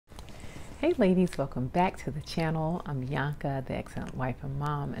Hey ladies, welcome back to the channel. I'm Bianca, the excellent wife and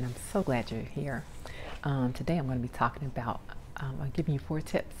mom, and I'm so glad you're here. Today I'm going to be talking about, I'm giving you 4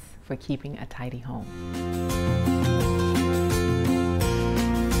 tips for keeping a tidy home.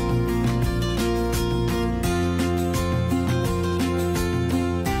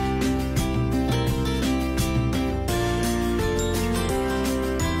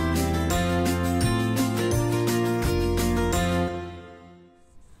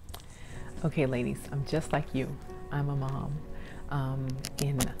 Okay ladies, I'm just like you. I'm a mom,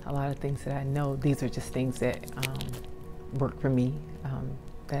 and a lot of things that I know, these are just things that work for me,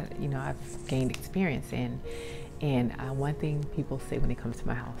 that I've gained experience in. And one thing people say when they come to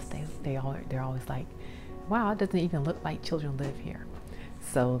my house, they're always like, wow, it doesn't even look like children live here.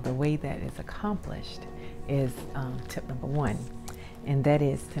 So the way that is accomplished is tip number 1, and that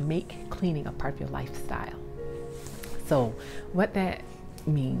is to make cleaning a part of your lifestyle. So what that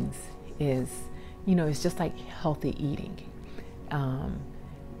means is, it's just like healthy eating.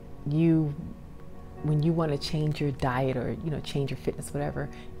 When you want to change your diet or, change your fitness, whatever,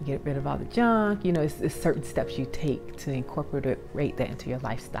 you get rid of all the junk, it's certain steps you take to incorporate that into your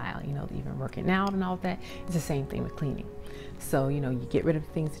lifestyle, even working out and all of that. It's the same thing with cleaning. So, you get rid of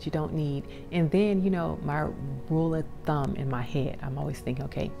things that you don't need. And then, my rule of thumb in my head, I'm always thinking,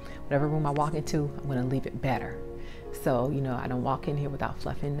 okay, whatever room I walk into, I'm going to leave it better. So, I don't walk in here without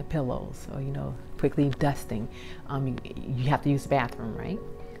fluffing the pillows or, quickly dusting. You have to use the bathroom, right?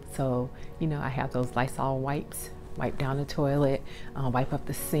 So, I have those Lysol wipes, wipe down the toilet, wipe up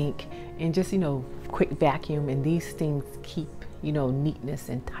the sink, and just, quick vacuum. And these things keep, neatness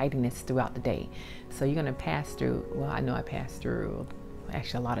and tidiness throughout the day. So you're going to pass through, well, I know I pass through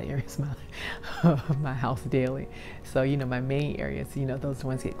actually a lot of areas of my house daily. So, my main areas, those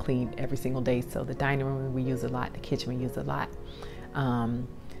ones get cleaned every single day. So the dining room we use a lot, the kitchen we use a lot. And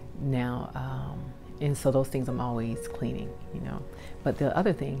so those things I'm always cleaning, But the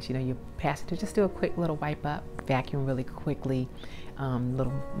other things, you pass it through, just do a quick little wipe up, vacuum really quickly,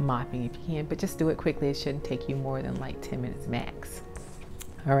 little mopping if you can, but just do it quickly. It shouldn't take you more than like 10 minutes max.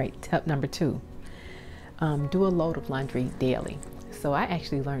 All right, tip number 2, do a load of laundry daily. So I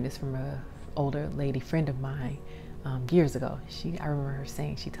actually learned this from an older lady friend of mine years ago. I remember her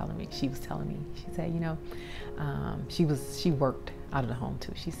saying, she was telling me, she said, she worked out of the home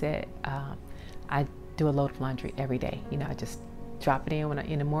too. She said, I do a load of laundry every day. I just drop it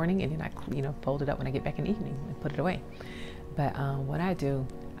in the morning, and then I fold it up when I get back in the evening and put it away. But what I do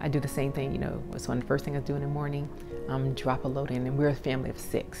the same thing. It's one of the first things I do in the morning. Drop a load in, and we're a family of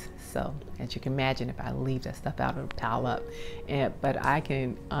 6. So as you can imagine, if I leave that stuff out, it'll pile up. But I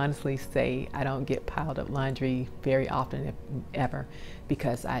can honestly say I don't get piled up laundry very often, if ever,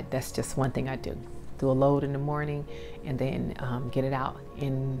 because that's just one thing I do. Do a load in the morning, and then get it out.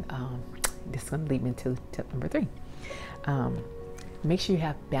 And this is going to lead me to tip number 3. Make sure you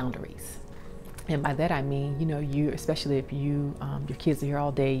have boundaries. And by that I mean, you, especially if your kids are here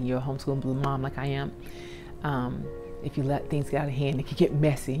all day, you're a homeschooling mom like I am, if you let things get out of hand, it can get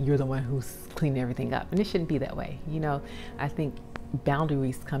messy, and you're the one who's cleaning everything up. And it shouldn't be that way. I think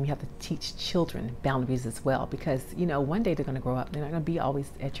boundaries you have to teach children boundaries as well, because, one day they're going to grow up, they're not going to be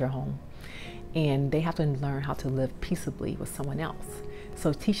always at your home. And they have to learn how to live peaceably with someone else.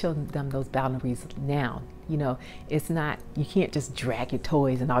 So teach them those boundaries now. It's not, you can't just drag your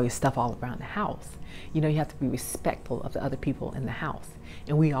toys and all your stuff all around the house. You have to be respectful of the other people in the house.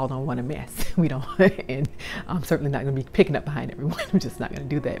 And we all don't want to mess. We don't, and I'm certainly not going to be picking up behind everyone. I'm just not going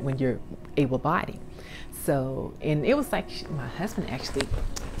to do that when you're able-bodied. So, and it was like my husband actually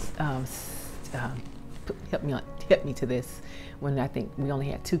helped me to this when I think we only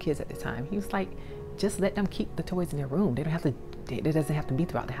had 2 kids at the time. He was like, just let them keep the toys in their room. They don't have to, it doesn't have to be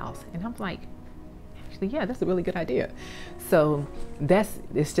throughout the house. And I'm like, actually, yeah, that's a really good idea. So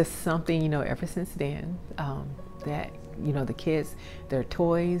it's just something, ever since then, that, the kids, their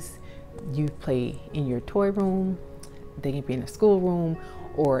toys, you play in your toy room, they can be in the school room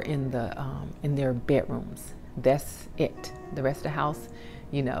or in their bedrooms. That's it. The rest of the house,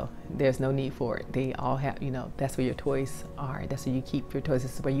 there's no need for it. They all have, that's where your toys are. That's where you keep your toys.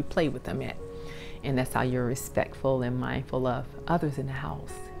 This is where you play with them at. And that's how you're respectful and mindful of others in the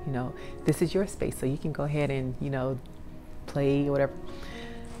house. This is your space, so you can go ahead and, play or whatever.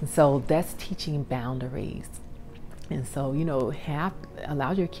 And so that's teaching boundaries. And so,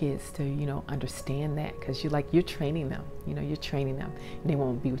 allow your kids to, understand that, because you're training them, you're training them, and they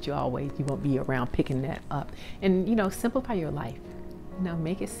won't be with you always. You won't be around picking that up. And, simplify your life.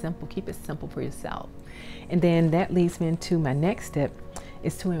 Make it simple, keep it simple for yourself. And then that leads me into my next step,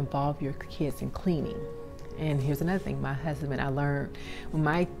 is to involve your kids in cleaning. And here's another thing, my husband, I learned when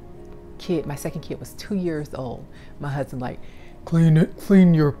my kid, my second kid was 2 years old. My husband like,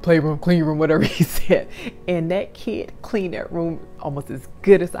 clean your playroom, clean your room, whatever he said. And that kid cleaned that room almost as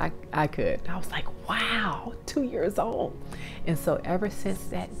good as I could. I was like, wow, 2 years old. And so ever since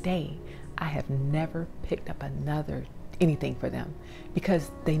that day, I have never picked up anything for them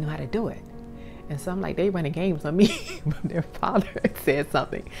because they know how to do it. And so I'm like, they running games on me when their father said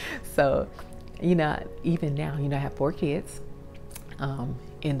something. So, you know, even now, you know, I have 4 kids.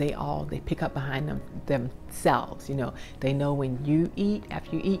 And they pick up behind themselves. You know, they know when you eat,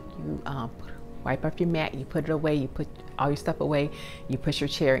 after you eat, you wipe up your mat, you put it away, you put all your stuff away, you push your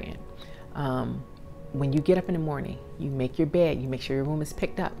chair in. When you get up in the morning, you make your bed, you make sure your room is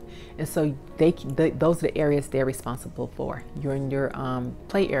picked up. And so those are the areas they're responsible for. You're in your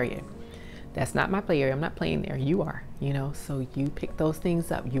play area. That's not my play area. I'm not playing there. You are, you know, so you pick those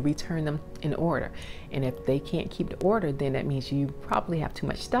things up, you return them in order. And if they can't keep the order, then that means you probably have too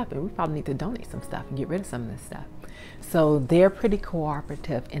much stuff, and we probably need to donate some stuff and get rid of some of this stuff. So they're pretty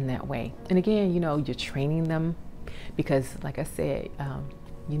cooperative in that way. And again, you know, you're training them because like I said,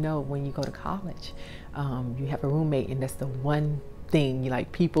 you know, when you go to college, you have a roommate, and that's the one thing, like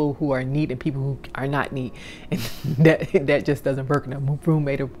people who are neat and people who are not neat, and that just doesn't work in a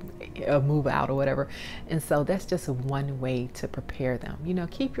roommate or move out or whatever. And so that's just one way to prepare them. You know,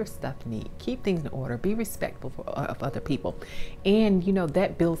 keep your stuff neat, keep things in order, be respectful of other people, and you know,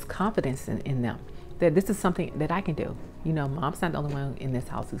 that builds confidence in them that this is something that I can do. You know, mom's not the only one in this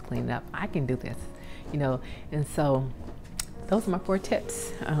house who's cleaning up. I can do this, you know. And so those are my 4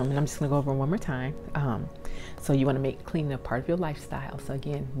 tips, and I'm just going to go over them one more time. So you want to make cleaning a part of your lifestyle. So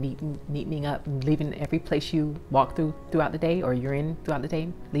again, neatening up and leaving every place you walk throughout the day, or you're in throughout the day,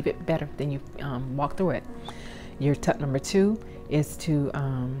 leave it better than you walk through it. Your tip number 2 is to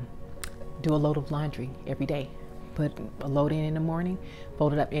do a load of laundry every day. Put a load in the morning,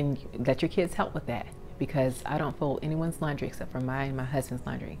 fold it up, and let your kids help with that. Because I don't fold anyone's laundry except for my husband's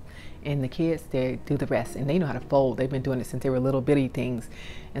laundry. And the kids, they do the rest, and they know how to fold. They've been doing it since they were little bitty things.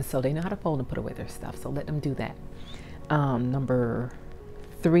 And so they know how to fold and put away their stuff. So let them do that. Number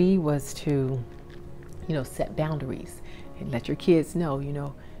 3 was to, you know, set boundaries and let your kids know, you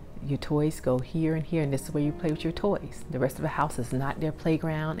know, your toys go here and here, and this is where you play with your toys. The rest of the house is not their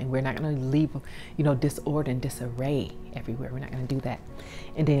playground, and we're not going to leave, you know, disorder and disarray everywhere. We're not going to do that.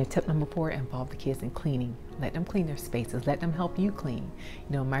 And then tip number 4, involve the kids in cleaning. Let them clean their spaces. Let them help you clean.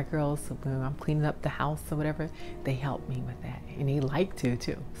 You know, my girls, when I'm cleaning up the house or whatever, they help me with that, and they like to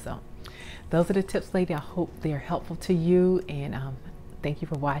too. So those are the tips, lady. I hope they're helpful to you, and thank you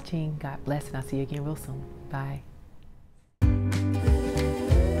for watching. God bless, and I'll see you again real soon. Bye.